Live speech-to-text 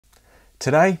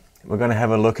Today we're going to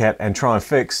have a look at and try and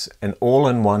fix an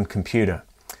all-in-one computer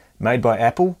made by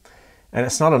Apple, and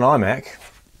it's not an iMac,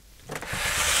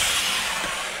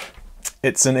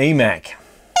 it's an eMac.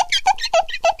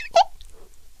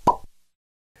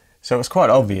 So it's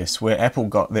quite obvious where Apple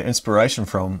got their inspiration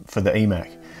from for the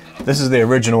eMac. This is the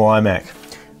original iMac.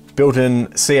 Built-in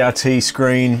CRT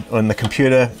screen on the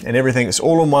computer and everything. It's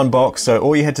all in one box, so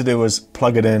all you had to do was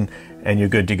plug it in and you're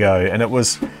good to go. And it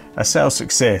was a sales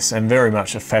success and very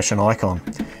much a fashion icon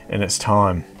in its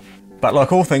time. But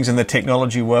like all things in the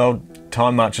technology world,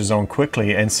 time marches on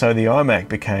quickly, and so the iMac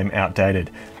became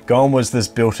outdated. Gone was this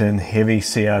built-in heavy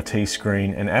CRT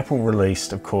screen, and Apple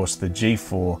released, of course, the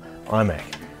G4 iMac.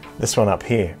 This one up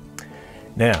here.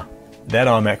 Now, that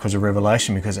iMac was a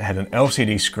revelation because it had an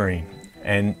LCD screen,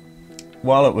 and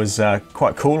while it was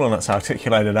quite cool on its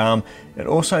articulated arm, it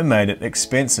also made it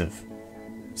expensive.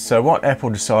 So what Apple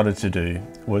decided to do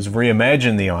was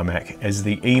reimagine the iMac as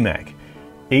the eMac.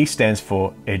 E stands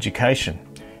for education,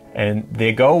 and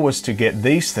their goal was to get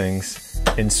these things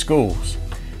in schools.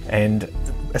 And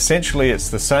essentially it's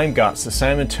the same guts, the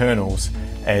same internals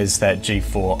as that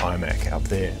G4 iMac up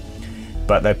there.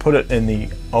 But they put it in the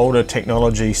older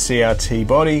technology CRT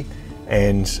body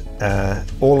and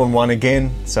all in one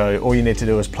again. So all you need to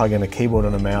do is plug in a keyboard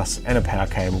and a mouse and a power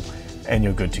cable and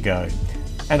you're good to go.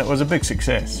 And it was a big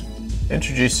success.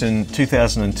 Introduced in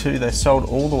 2002, they sold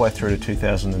all the way through to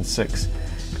 2006.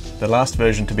 The last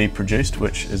version to be produced,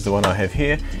 which is the one I have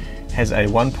here, has a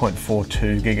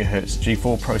 1.42 gigahertz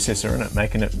G4 processor in it,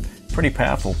 making it pretty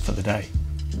powerful for the day.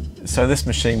 So this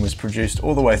machine was produced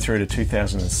all the way through to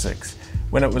 2006,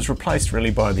 when it was replaced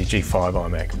really by the G5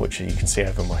 iMac, which you can see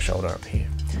over my shoulder up here.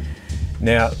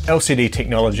 Now, LCD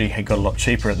technology had got a lot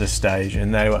cheaper at this stage,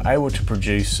 and they were able to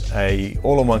produce a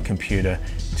all-in-one computer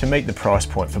to meet the price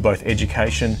point for both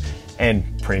education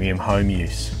and premium home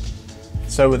use.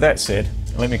 So with that said,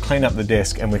 let me clean up the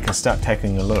desk and we can start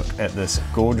taking a look at this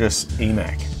gorgeous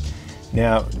eMac.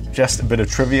 Now, just a bit of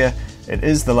trivia, it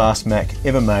is the last Mac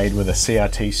ever made with a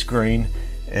CRT screen.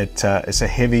 It's a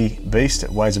heavy beast, it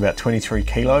weighs about 23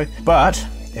 kilo, but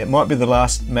it might be the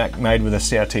last Mac made with a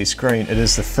CRT screen. It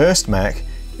is the first Mac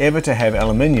ever to have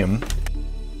aluminium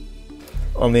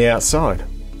on the outside.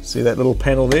 See that little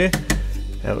panel there?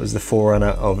 That was the forerunner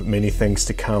of many things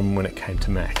to come when it came to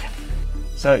Mac.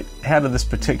 So how did this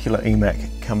particular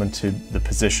eMac come into the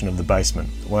position of the basement?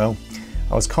 Well,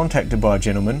 I was contacted by a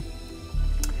gentleman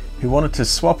who wanted to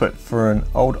swap it for an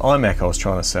old iMac I was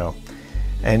trying to sell.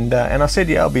 And I said,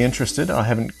 yeah, I'll be interested. I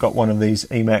haven't got one of these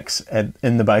eMacs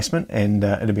in the basement, and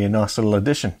it'll be a nice little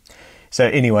addition. So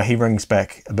anyway, he rings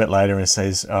back a bit later and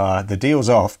says, the deal's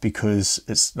off because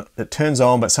it turns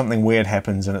on, but something weird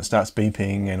happens and it starts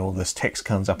beeping and all this text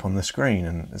comes up on the screen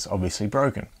and it's obviously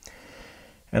broken.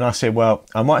 And I said, well,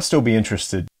 I might still be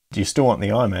interested. Do you still want the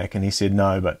iMac? And he said,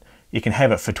 no, but you can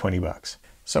have it for 20 bucks.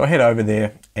 So I head over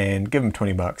there and give him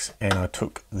 20 bucks and I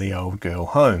took the old girl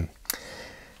home.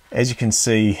 As you can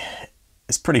see,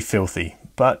 it's pretty filthy,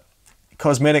 but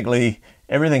cosmetically,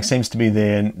 everything seems to be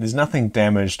there and there's nothing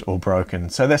damaged or broken,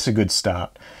 so that's a good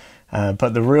start.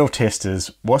 But the real test is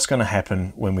what's going to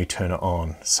happen when we turn it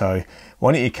on. So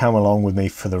why don't you come along with me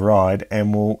for the ride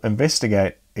and we'll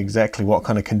investigate exactly what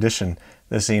kind of condition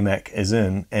this eMac is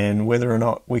in and whether or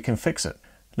not we can fix it.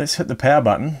 Let's hit the power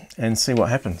button and see what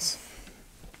happens.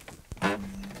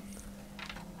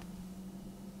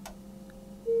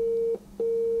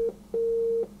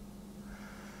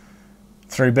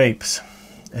 3 beeps,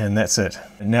 and that's it.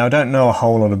 Now, I don't know a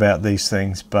whole lot about these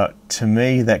things, but to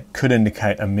me that could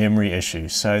indicate a memory issue.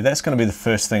 So that's going to be the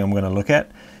first thing I'm going to look at,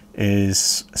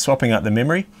 is swapping out the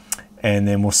memory, and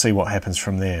then we'll see what happens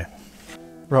from there.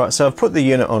 Right, so I've put the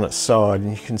unit on its side,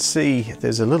 and you can see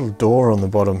there's a little door on the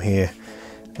bottom here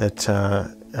that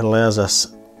allows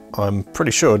us, I'm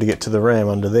pretty sure, to get to the RAM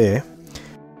under there.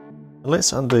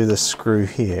 Let's undo this screw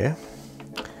here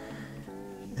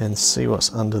and see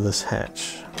what's under this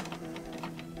hatch.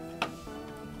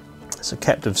 It's a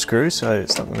captive screw, so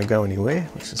it's not going to go anywhere,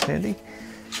 which is handy.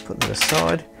 Put that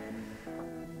aside.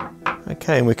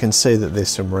 Okay, and we can see that there's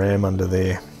some RAM under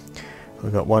there.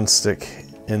 We've got 1 stick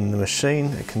in the machine.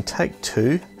 It can take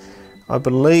 2. I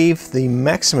believe the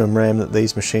maximum RAM that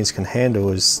these machines can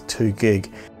handle is 2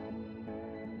 gig.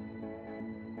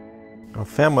 I've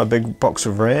found my big box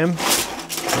of RAM.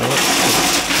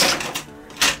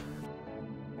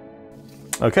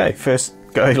 Okay, first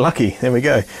go lucky, there we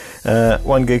go.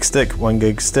 1 gig stick, 1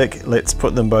 gig stick, let's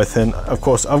put them both in. Of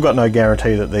course, I've got no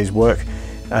guarantee that these work.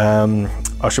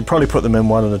 I should probably put them in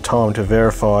one at a time to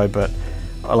verify, but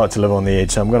I like to live on the edge,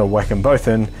 so I'm going to whack them both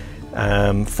in,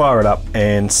 fire it up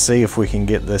and see if we can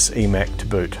get this eMac to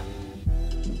boot.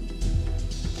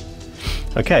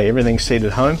 Okay, everything's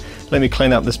seated home. Let me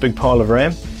clean up this big pile of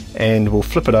RAM and we'll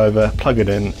flip it over, plug it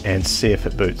in and see if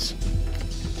it boots.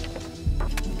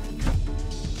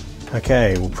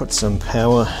 Okay, we'll put some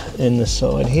power in the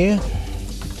side here.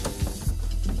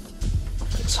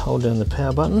 Let's hold down the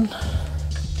power button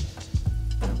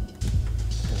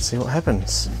and see what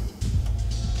happens.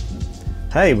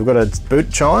 Hey, we've got a boot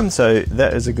chime, so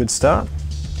that is a good start.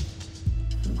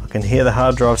 I can hear the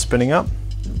hard drive spinning up.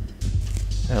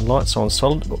 Our lights on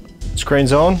solid,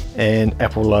 screen's on, and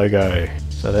Apple logo.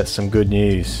 So that's some good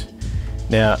news.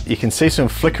 Now you can see some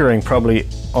flickering probably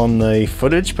on the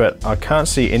footage, but I can't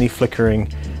see any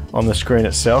flickering on the screen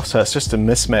itself, so it's just a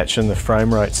mismatch in the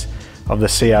frame rates of the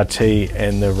CRT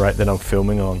and the rate that I'm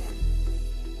filming on.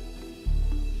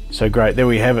 So great, there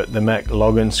we have it, the Mac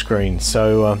login screen.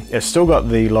 So it's still got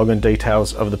the login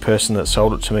details of the person that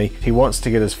sold it to me. He wants to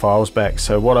get his files back,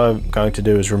 so what I'm going to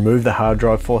do is remove the hard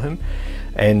drive for him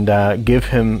and give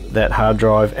him that hard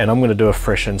drive, and I'm going to do a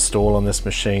fresh install on this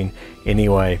machine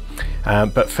anyway.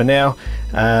 But for now,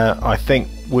 I think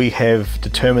we have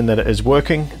determined that it is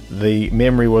working. The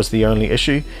memory was the only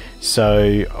issue,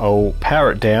 so I'll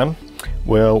power it down,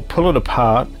 we'll pull it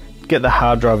apart, get the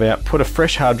hard drive out, put a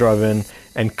fresh hard drive in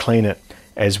and clean it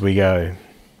as we go.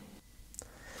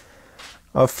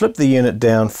 I've flipped the unit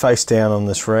down face down on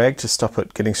this rag to stop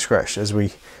it getting scratched as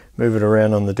we move it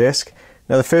around on the desk.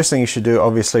 Now the first thing you should do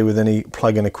obviously with any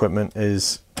plug-in equipment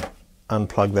is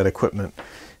unplug that equipment.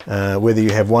 Whether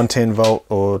you have 110 volt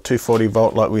or 240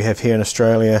 volt like we have here in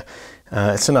Australia,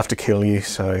 it's enough to kill you,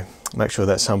 so make sure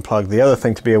that's unplugged. The other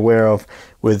thing to be aware of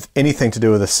with anything to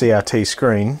do with a CRT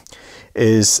screen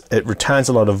is it retains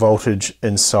a lot of voltage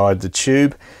inside the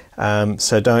tube,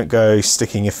 so don't go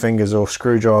sticking your fingers or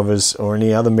screwdrivers or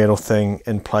any other metal thing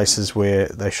in places where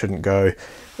they shouldn't go,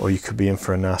 or you could be in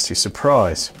for a nasty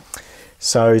surprise.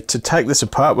 So to take this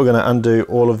apart, we're going to undo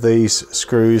all of these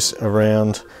screws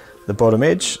around the bottom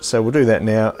edge, so we'll do that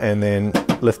now and then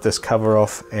lift this cover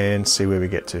off and see where we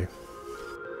get to.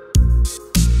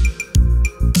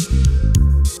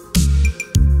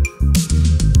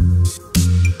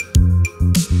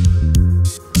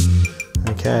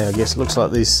 Okay, I guess it looks like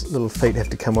these little feet have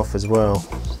to come off as well.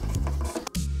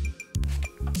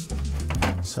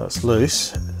 So it's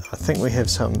loose. I think we have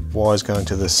some wires going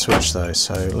to this switch though,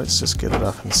 so let's just get it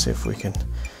up and see if we can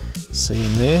see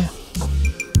in there.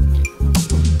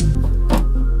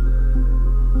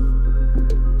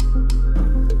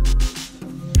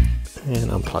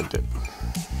 And unplugged it.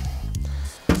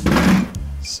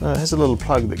 So it has a little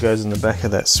plug that goes in the back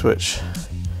of that switch,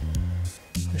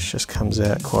 which just comes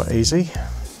out quite easy.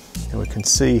 And we can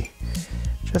see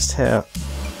just how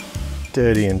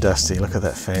dirty and dusty. Look at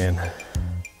that fan.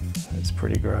 It's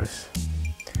pretty gross.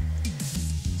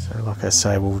 So like I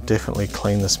say, we'll definitely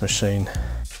clean this machine.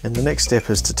 And the next step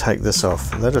is to take this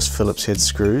off. They're just Phillips head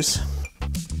screws.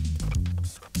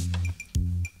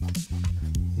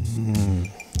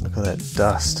 Look at that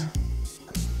dust.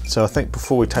 So I think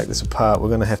before we take this apart, we're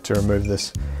going to have to remove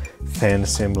this fan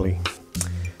assembly.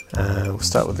 We'll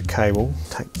start with the cable,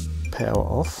 take power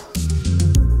off.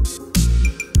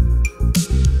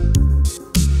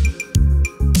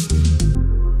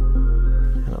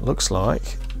 And it looks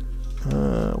like,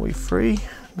 are we free?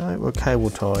 No, we're cable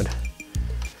tied.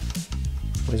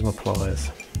 Where's my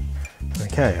pliers?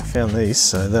 Okay, I found these,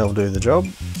 so they'll do the job.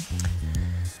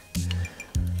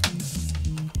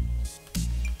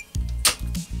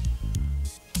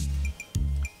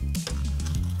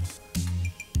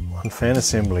 One fan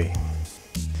assembly.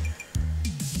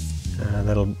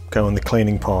 That'll go in the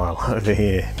cleaning pile over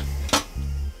here.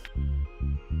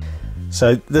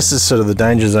 So this is sort of the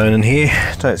danger zone in here.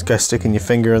 Don't go sticking your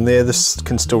finger in there. This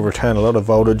can still retain a lot of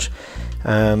voltage.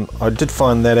 I did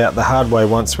find that out the hard way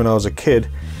once when I was a kid.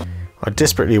 I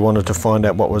desperately wanted to find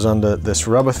out what was under this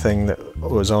rubber thing that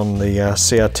was on the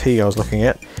CRT I was looking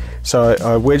at. So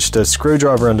I wedged a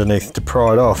screwdriver underneath to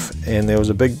pry it off, and there was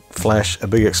a big flash, a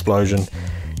big explosion,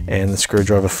 and the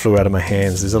screwdriver flew out of my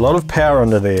hands. There's a lot of power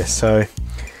under there, so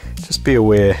just be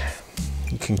aware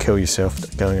you can kill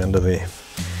yourself going under there.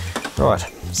 Right,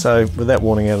 so with that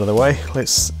warning out of the way,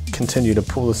 let's continue to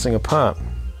pull this thing apart.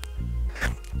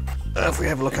 If we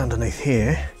have a look underneath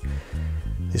here,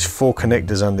 there's 4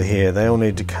 connectors under here. They all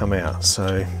need to come out,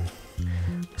 so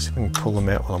let's see if we can pull them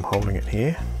out while I'm holding it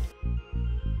here.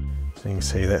 So you can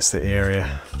see that's the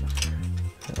area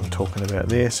that I'm talking about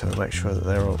there, so we'll make sure that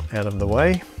they're all out of the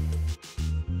way.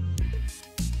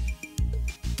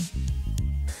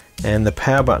 And the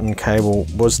power button cable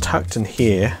was tucked in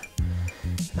here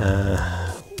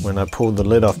when I pulled the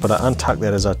lid off, but I untucked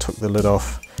that as I took the lid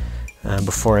off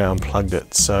before I unplugged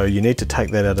it. So you need to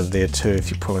take that out of there too if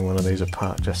you're pulling one of these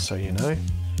apart, just so you know.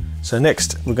 So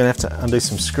next we're going to have to undo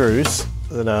some screws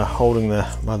that are holding the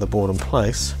motherboard in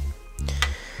place.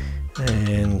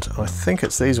 And I think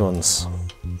it's these ones.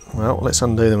 Well, let's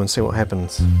undo them and see what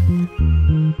happens.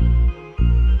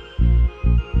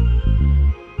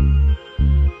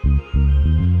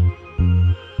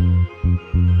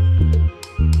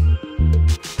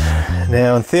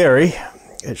 Now in theory,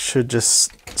 it should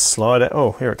just slide out.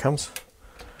 Oh, here it comes.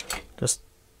 Just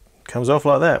comes off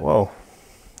like that. Whoa,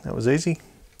 that was easy.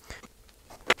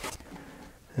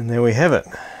 And there we have it.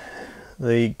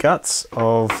 The guts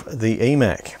of the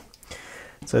eMac.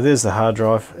 So there's the hard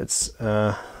drive. It's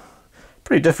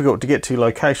pretty difficult to get to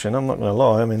location, I'm not going to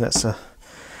lie. I mean, that's a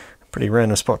pretty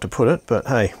random spot to put it, but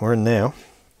hey, we're in now.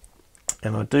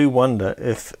 And I do wonder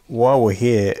if while we're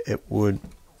here it would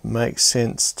make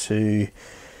sense to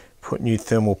put new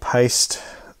thermal paste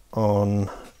on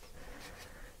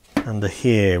under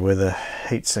here where the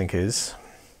heatsink is,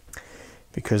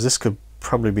 because this could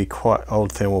probably be quite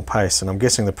old thermal paste, and I'm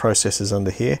guessing the processor's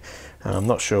under here, and I'm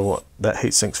not sure what that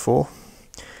heatsink's for,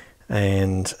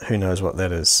 and who knows what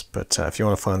that is. But if you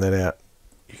want to find that out,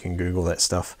 you can Google that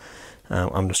stuff.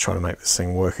 I'm just trying to make this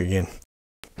thing work again.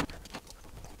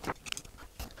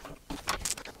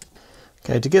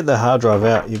 Okay, to get the hard drive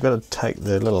out, you've got to take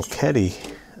the little caddy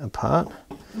apart.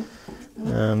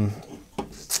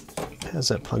 How's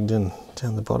that plugged in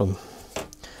down the bottom?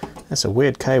 That's a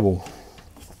weird cable.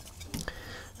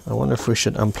 I wonder if we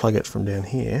should unplug it from down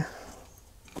here.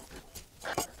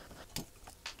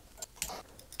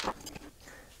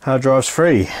 Hard drive's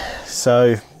free,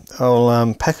 so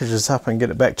I'll package this up and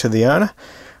get it back to the owner,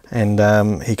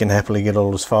 and he can happily get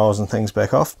all his files and things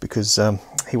back off, because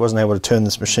he wasn't able to turn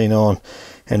this machine on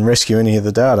and rescue any of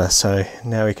the data. So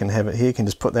now he can have it here. He can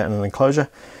just put that in an enclosure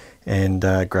and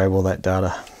grab all that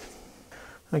data.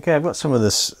 Okay, I've got some of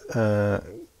this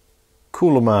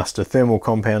Cooler Master thermal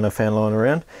compound I found lying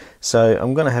around, so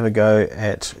I'm going to have a go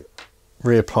at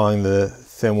reapplying the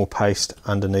thermal paste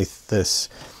underneath this,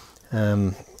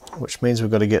 which means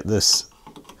we've got to get this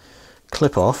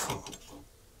clip off.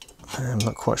 I'm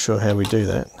not quite sure how we do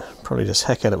that. Probably just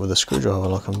hack at it with a screwdriver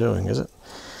like I'm doing, is it?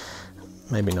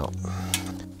 Maybe not.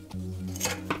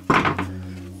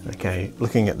 Okay,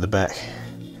 looking at the back,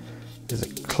 there's a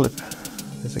clip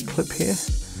here,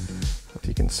 if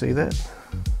you can see that.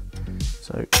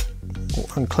 So we'll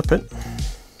unclip it.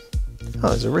 Oh,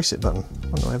 there's a reset button. I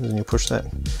wonder what happens when you push that.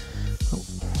 Oh,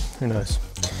 who knows.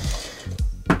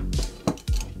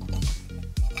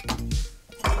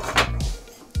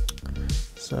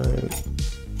 So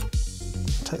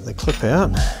take the clip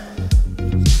out.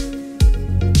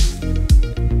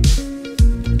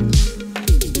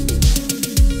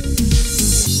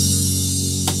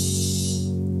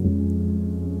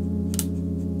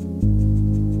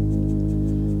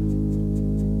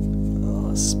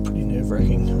 Oh, it's pretty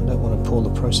nerve-wracking. I don't want to pull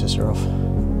the processor off.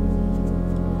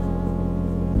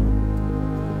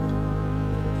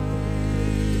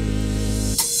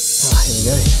 Ah, here we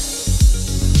go.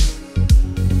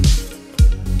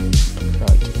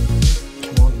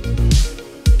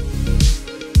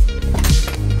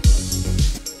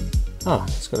 Ah,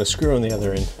 it's got a screw on the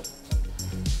other end.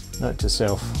 Note to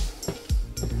self,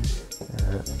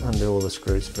 undo all the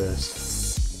screws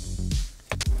first.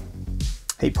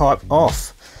 Heat pipe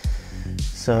off.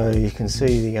 So you can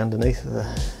see the underneath of the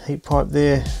heat pipe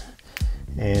there,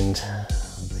 and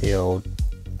the old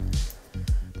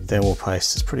thermal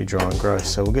paste is pretty dry and gross.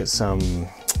 So we'll get some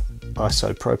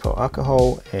isopropyl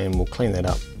alcohol and we'll clean that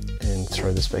up and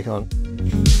throw this back on.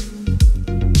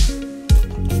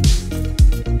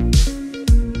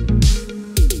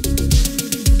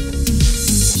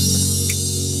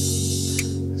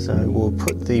 So we'll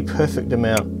put the perfect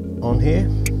amount on here.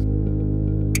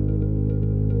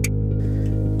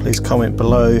 Please comment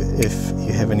below if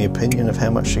you have any opinion of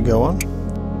how much should go on.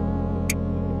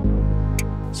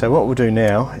 So what we'll do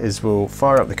now is we'll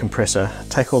fire up the compressor,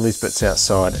 take all these bits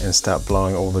outside and start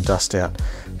blowing all the dust out.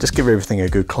 Just give everything a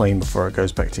good clean before it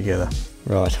goes back together.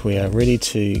 Right, we are ready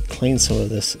to clean some of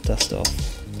this dust off.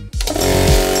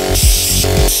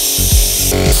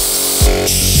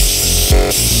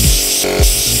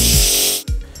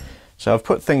 So I've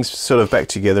put things sort of back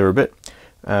together a bit.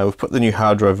 We've put the new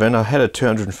hard drive in. I had a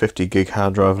 250 gig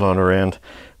hard drive lying around,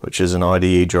 which is an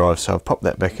IDE drive, so I've popped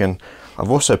that back in. I've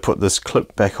also put this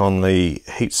clip back on the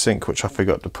heatsink, which I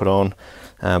forgot to put on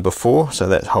before, so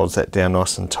that holds that down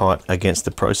nice and tight against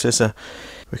the processor.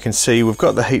 We can see we've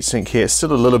got the heatsink here. It's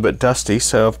still a little bit dusty,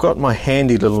 so I've got my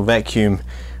handy little vacuum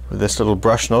with this little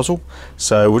brush nozzle.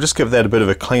 So we'll just give that a bit of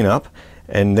a clean up,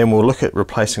 and then we'll look at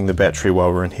replacing the battery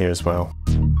while we're in here as well.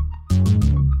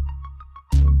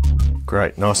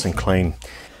 Great, nice and clean.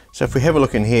 So if we have a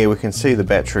look in here, we can see the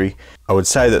battery. I would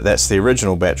say that that's the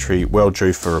original battery, well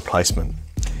due for replacement.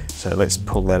 So let's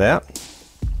pull that out.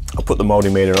 I'll put the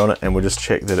multimeter on it and we'll just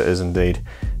check that it is indeed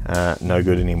no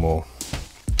good anymore.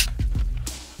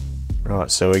 Right,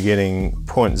 so we're getting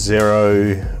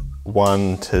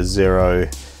 0.01 to 0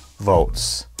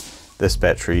 volts. This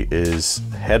battery is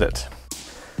had it.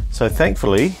 So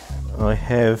thankfully I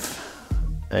have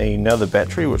another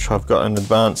battery which I've got in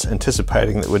advance,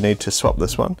 anticipating that we need to swap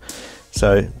this one.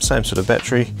 So same sort of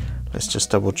battery, let's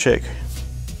just double check,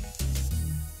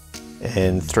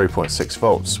 and 3.6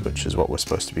 volts, which is what we're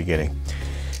supposed to be getting.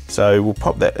 So we'll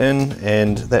pop that in,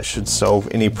 and that should solve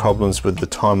any problems with the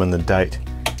time and the date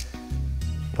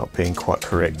not being quite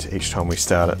correct each time we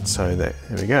start it. So there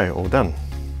we go, all done.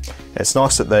 It's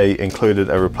nice that they included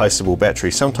a replaceable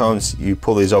battery. Sometimes you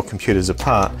pull these old computers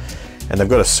apart and they've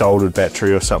got a soldered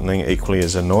battery or something equally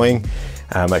as annoying.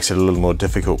 Makes it a little more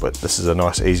difficult, but this is a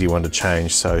nice easy one to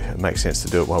change, so it makes sense to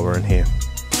do it while we're in here.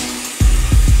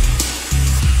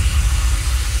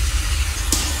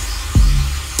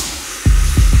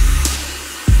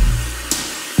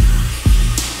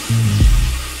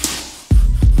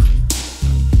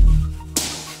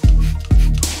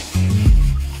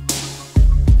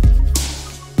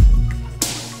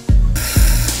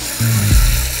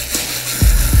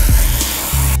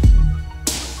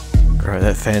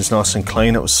 That fan's nice and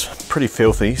clean. It was pretty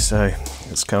filthy, so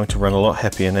it's going to run a lot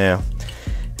happier now,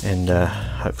 and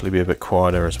hopefully be a bit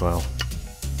quieter as well.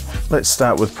 Let's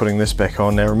start with putting this back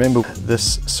on. Now remember,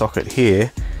 this socket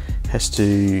here has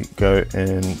to go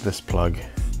in this plug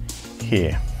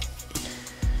here.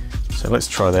 So let's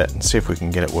try that and see if we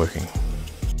can get it working.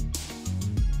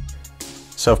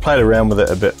 So I've played around with it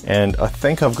a bit and I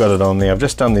think I've got it on there. I've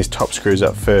just done these top screws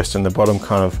up first, and the bottom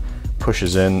kind of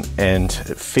pushes in, and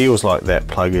it feels like that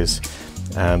plug is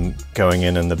going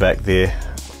in the back there.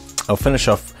 I'll finish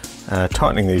off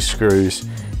tightening these screws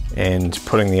and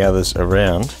putting the others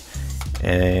around,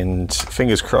 and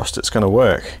fingers crossed it's going to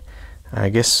work. I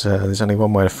guess there's only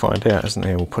one way to find out, isn't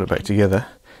there? We'll put it back together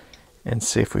and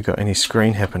see if we've got any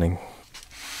screen happening.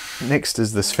 Next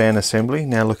is this fan assembly,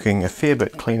 now looking a fair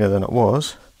bit cleaner than it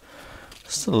was.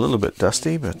 Still a little bit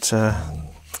dusty, but there's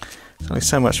only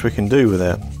so much we can do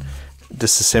without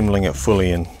disassembling it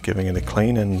fully and giving it a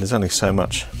clean, and there's only so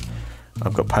much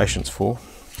I've got patience for,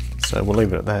 so we'll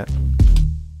leave it at that.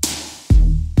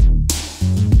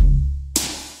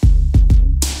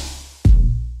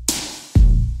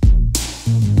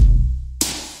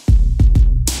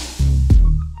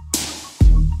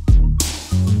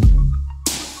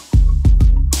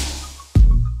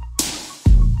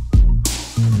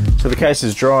 So the case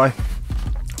is dry,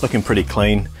 looking pretty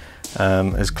clean,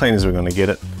 as clean as we're going to get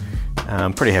it.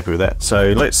 I'm pretty happy with that.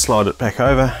 So let's slide it back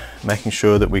over, making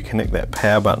sure that we connect that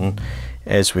power button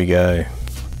as we go.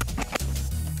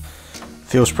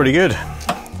 Feels pretty good.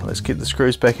 Let's get the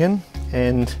screws back in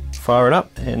and fire it up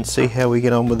and see how we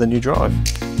get on with the new drive.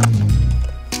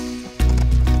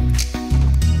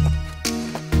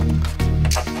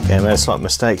 Okay, I made a slight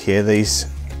mistake here. These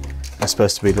are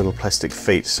supposed to be little plastic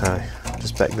feet, so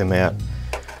just back them out,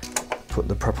 put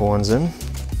the proper ones in.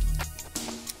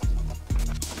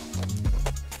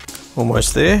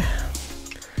 Almost there.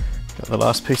 Got the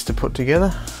last piece to put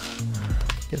together.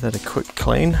 Give that a quick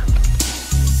clean.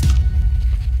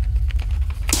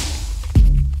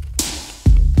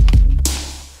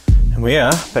 And we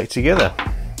are back together.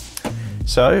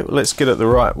 So let's get it the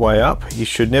right way up. You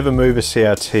should never move a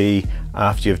CRT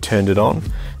after you've turned it on.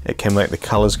 It can make the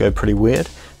colours go pretty weird.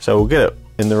 So we'll get it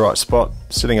in the right spot,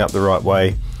 sitting up the right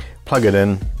way, plug it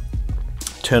in,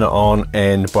 turn it on,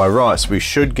 and by rights we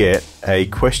should get a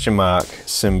question mark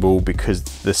symbol because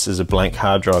this is a blank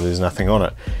hard drive, there's nothing on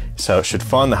it. So it should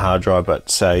find the hard drive but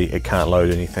say it can't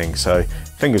load anything. So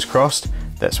fingers crossed,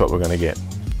 that's what we're going to get.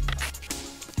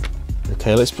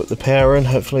 Okay, let's put the power in.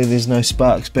 Hopefully there's no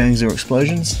sparks, bangs or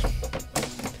explosions.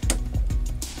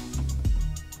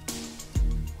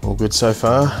 All good so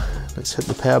far. Let's hit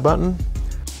the power button.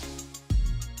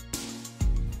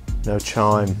 No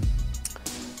chime.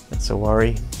 That's a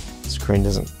worry. The screen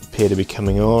doesn't appear to be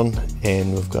coming on,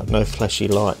 and we've got no flashy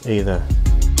light either.